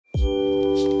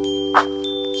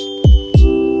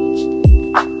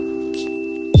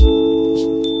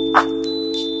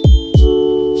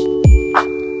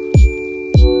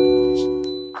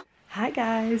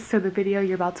So the video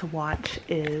you're about to watch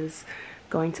is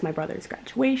going to my brother's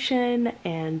graduation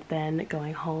and then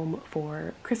going home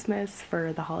for Christmas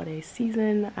for the holiday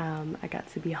season. I got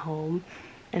to be home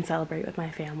and celebrate with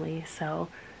my family, so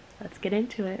let's get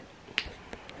into it.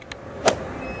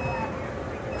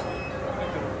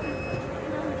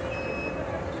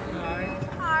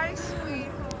 Hi, sweet.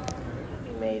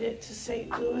 We made it to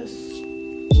St. Louis.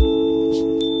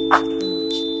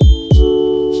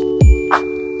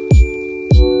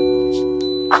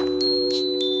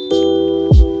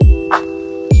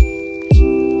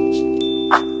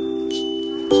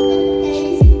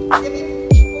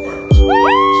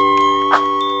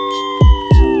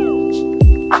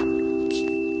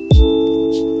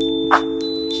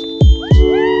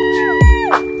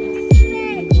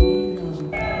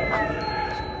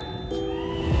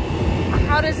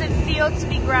 How does it feel to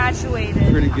be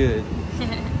graduated? Pretty good.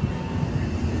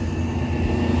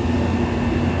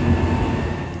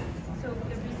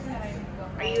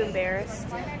 Are you embarrassed?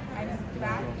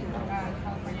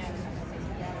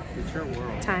 It's your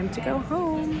world. Time to go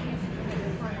home.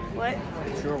 What?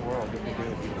 It's your world.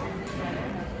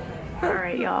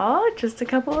 Alright y'all, just a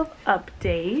couple of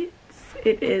updates.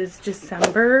 It is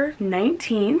December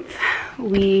 19th.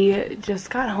 We just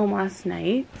got home last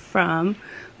night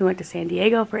we went to San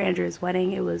Diego for Andrew's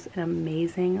wedding. It was an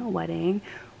amazing wedding.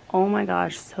 Oh my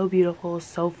gosh, so beautiful,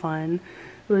 so fun.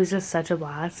 It was just such a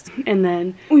blast. And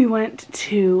then we went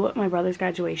to my brother's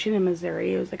graduation in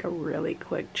Missouri. It was like a really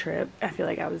quick trip. I feel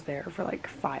like I was there for like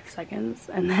 5 seconds.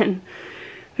 And then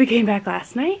we came back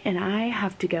last night and I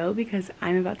have to go because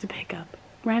I'm about to pick up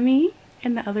Remy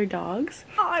and the other dogs.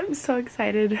 Oh, I'm so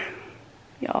excited.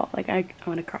 Y'all, like I'm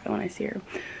gonna cry when I see her.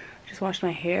 Just washed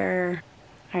my hair.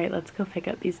 Alright, let's go pick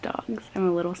up these dogs. I'm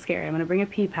a little scared. I'm gonna bring a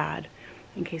pee pad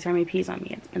in case Remy pees on me.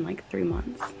 It's been like 3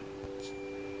 months.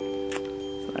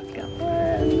 So let's go.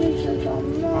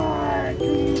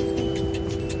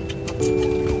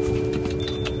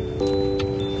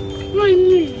 I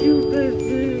miss you, baby.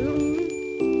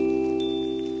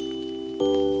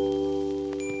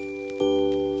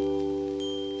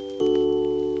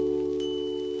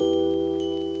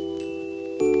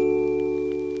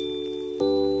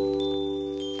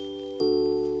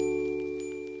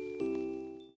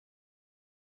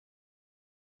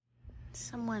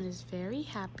 Someone is very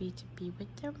happy to be with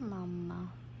their mama.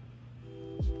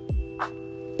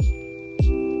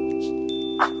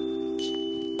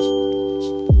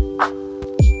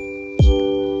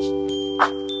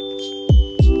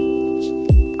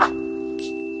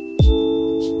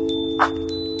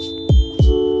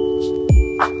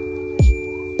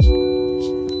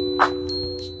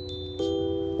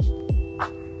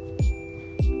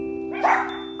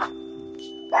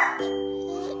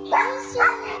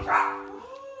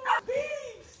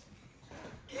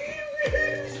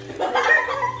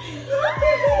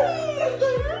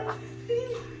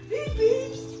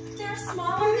 They're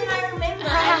smaller than I remember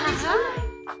every time.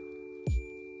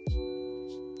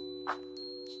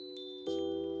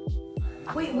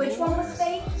 Wait, which one was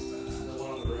fake?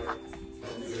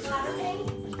 This platter fake?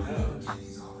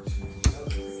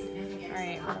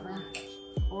 Alright, whatever.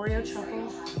 Oreo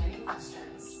truffle.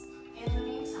 In the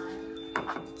meantime, I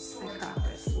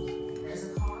cracked it. there's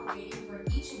a car waiting for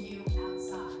each of you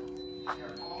outside.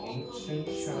 You're all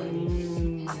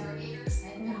interrogators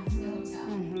head back to the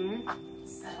hotel.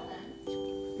 Settle in.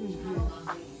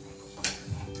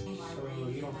 So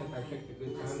you don't think I picked a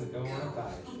good time to go on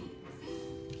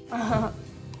a diet?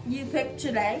 You picked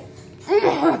today?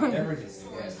 Never just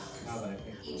yes. Now that I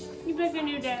picked You pick a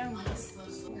new day.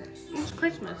 It's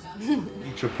Christmas.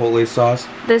 Chipotle sauce.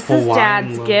 This is Hawaiian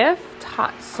Dad's love. gift.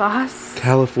 Hot sauce.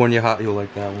 California hot. You'll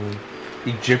like that one.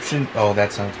 Egyptian. Oh,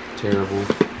 that sounds terrible.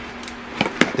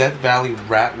 Death Valley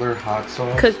Rattler hot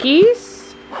sauce.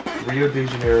 Cookies. Rio de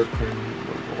Janeiro cream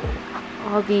roll.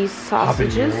 All these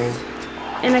sausages.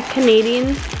 Habanero. And a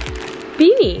Canadian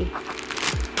beanie.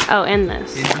 Oh, and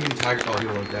this. Indian Tiger. Oh,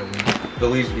 you'll like that one. The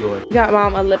least you'll like. Got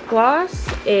Mom a lip gloss,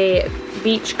 a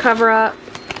beach cover-up,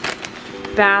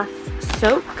 bath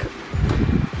soak,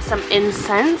 some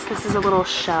incense. This is a little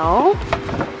shell.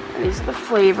 And these are the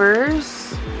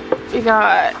flavors. We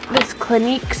got this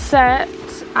Clinique set,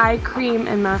 eye cream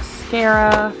and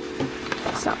mascara,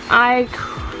 some eye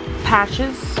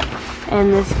patches,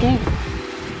 and this game.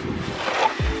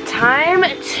 Time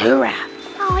to wrap.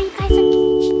 Oh, you guys are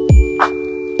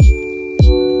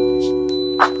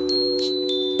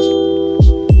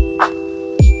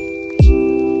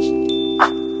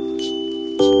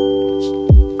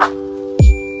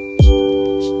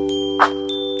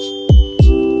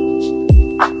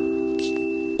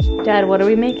Dad, what are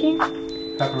we making?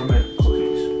 Peppermint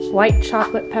cookies. white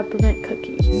chocolate peppermint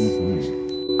cookies.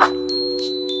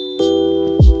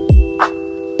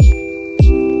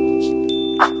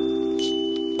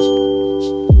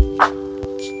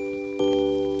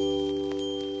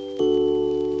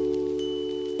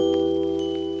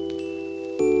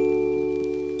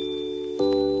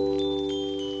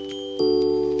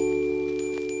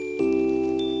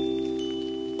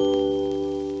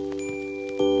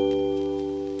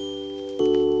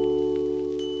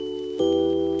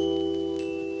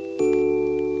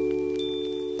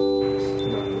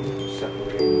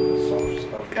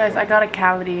 Guys, I got a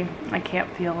cavity. I can't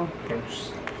feel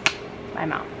my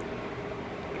mouth.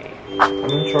 Okay. I'm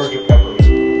in charge of peppermint.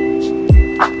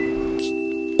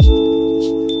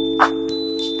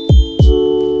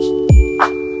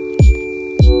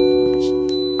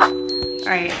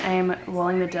 Alright, I am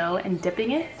rolling the dough and dipping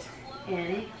it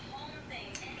in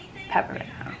peppermint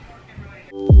now.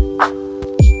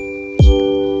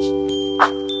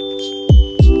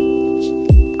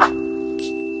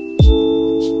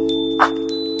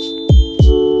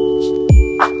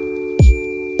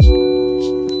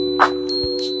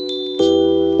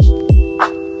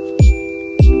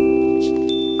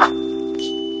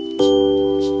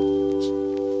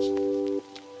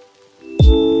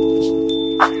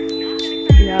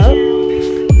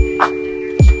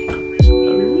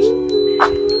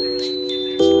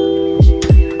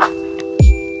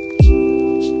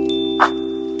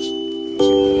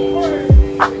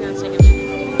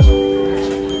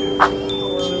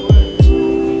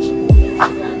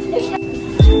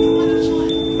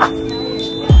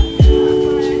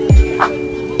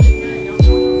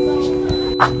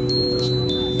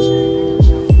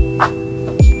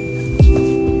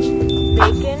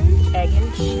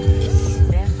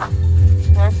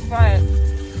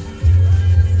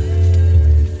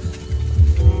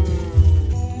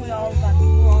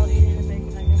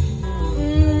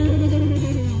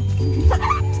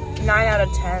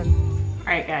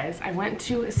 Alright guys, I went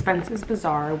to Spence's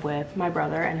Bazaar with my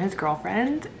brother and his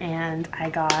girlfriend, and I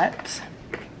got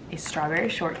a strawberry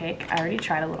shortcake. I already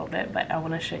tried a little bit, but I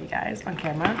want to show you guys on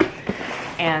camera,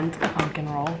 and a pumpkin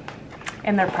roll.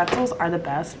 And their pretzels are the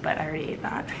best, but I already ate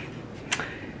that.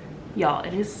 Y'all,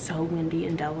 it is so windy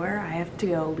in Delaware. I have to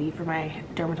go leave for my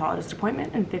dermatologist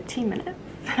appointment in 15 minutes.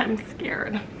 I'm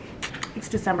scared. It's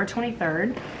December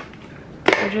 23rd.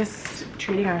 We're just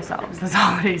treating ourselves this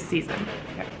holiday season.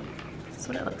 Okay. This is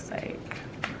what it looks like.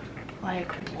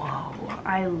 Like, whoa.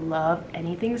 I love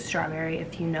anything strawberry.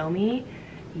 If you know me,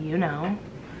 you know.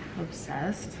 I'm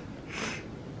obsessed.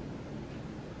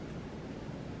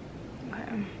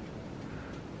 Okay.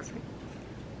 Looks like...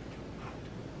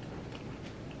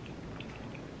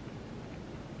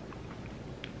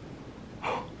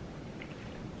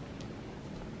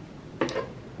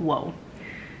 Whoa.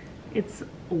 It's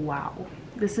wow.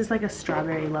 This is like a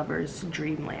strawberry lover's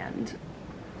dreamland.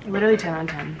 Literally 10 out of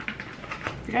 10.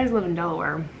 If you guys live in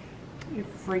Delaware, you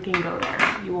freaking go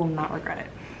there. You will not regret it.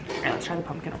 Alright, let's try the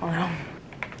pumpkin roll now.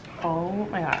 Oh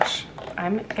my gosh.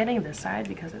 I'm getting this side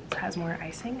because it has more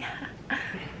icing.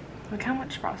 Look how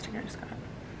much frosting I just got.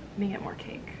 Let me get more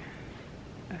cake.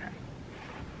 Okay.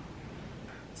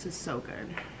 This is so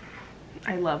good.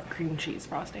 I love cream cheese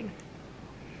frosting.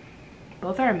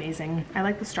 Both are amazing. I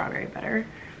like the strawberry better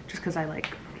just because I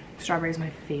like strawberry is my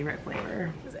favorite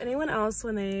flavor. Does anyone else,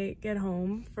 when they get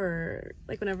home for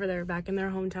like whenever they're back in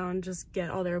their hometown, just get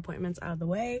all their appointments out of the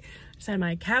way? Just had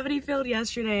my cavity filled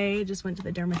yesterday, just went to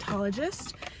the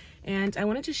dermatologist, and I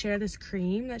wanted to share this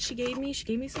cream that she gave me. She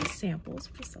gave me some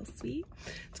samples, which is so sweet.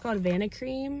 It's called Vanna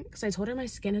Cream because I told her my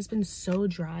skin has been so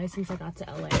dry since I got to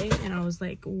LA, and I was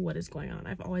like, what is going on?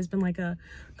 I've always been like a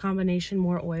combination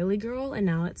more oily girl, and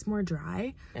now it's more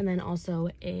dry. And then also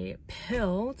a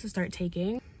pill to start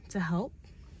taking to help.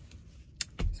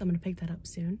 So I'm gonna pick that up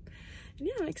soon. And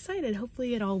yeah, I'm excited.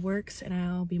 Hopefully it all works and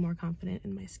I'll be more confident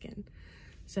in my skin.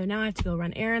 So now I have to go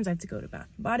run errands. I have to go to Bath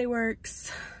 & Body Works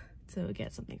to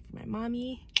get something for my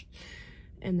mommy.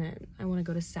 And then I want to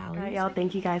go to Sally's. All right, y'all,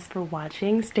 thank you guys for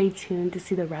watching. Stay tuned to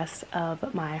see the rest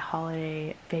of my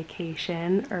holiday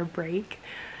vacation or break.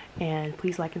 And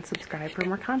please like and subscribe for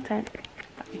more content.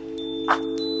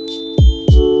 Bye.